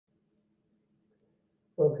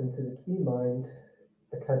Welcome to the QuMind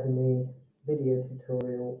Academy video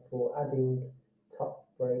tutorial for adding top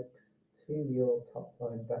breaks to your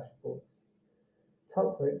top-line dashboards.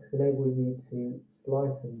 Top breaks enable you to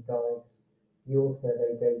slice and dice your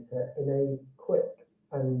survey data in a quick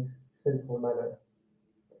and simple manner.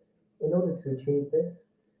 In order to achieve this,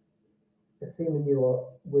 assuming you are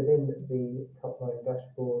within the top-line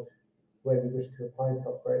dashboard where you wish to apply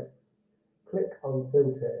top breaks, click on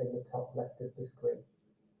Filter in the top left of the screen.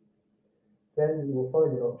 Then you will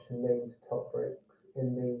find an option named Top Breaks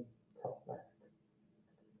in the top left.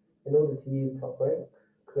 In order to use top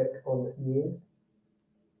breaks, click on New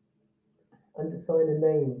and assign a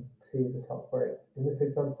name to the top break. In this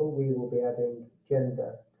example, we will be adding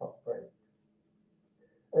gender top breaks.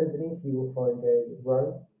 Underneath, you will find a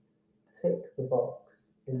row. Tick the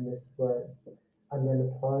box in this row and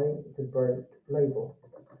then apply the break label.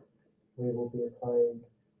 We will be applying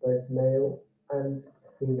both male and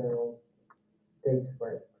female data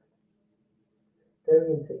breaks.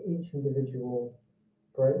 Going into each individual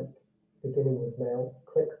break, beginning with male,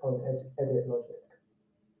 click on Edit Logic.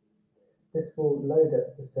 This will load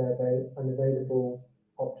up the survey and available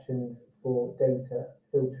options for data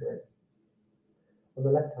filtering. On the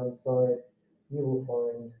left-hand side, you will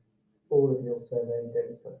find all of your survey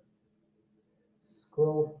data.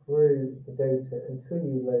 Scroll through the data until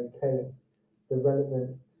you locate the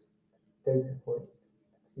relevant data point.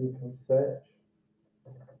 You can search.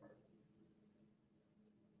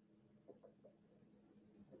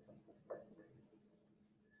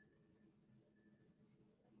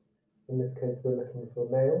 In this case, we're looking for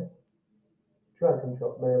male. Drag and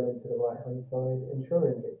drop male into the right-hand side,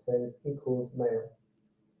 ensuring it says equals male.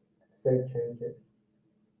 Save changes.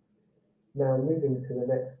 Now moving to the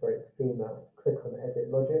next break, female, click on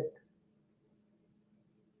Edit Logic.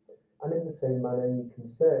 And in the same manner, you can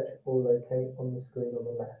search or locate on the screen on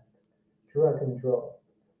the left. Drag and drop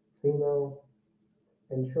female,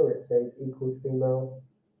 ensure it says equals female,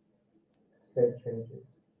 save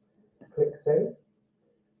changes. Click Save,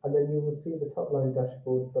 and then you will see the top-line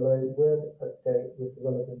dashboard below will update with the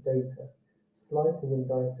relevant data, slicing and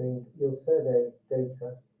dicing your survey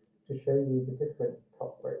data to show you the different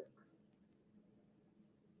top breaks.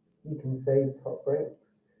 You can save top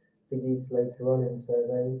breaks for use later on in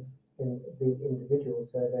surveys, in the individual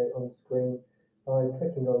survey on screen, by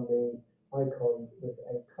clicking on the icon with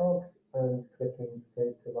a cog and clicking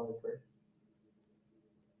Save to Library.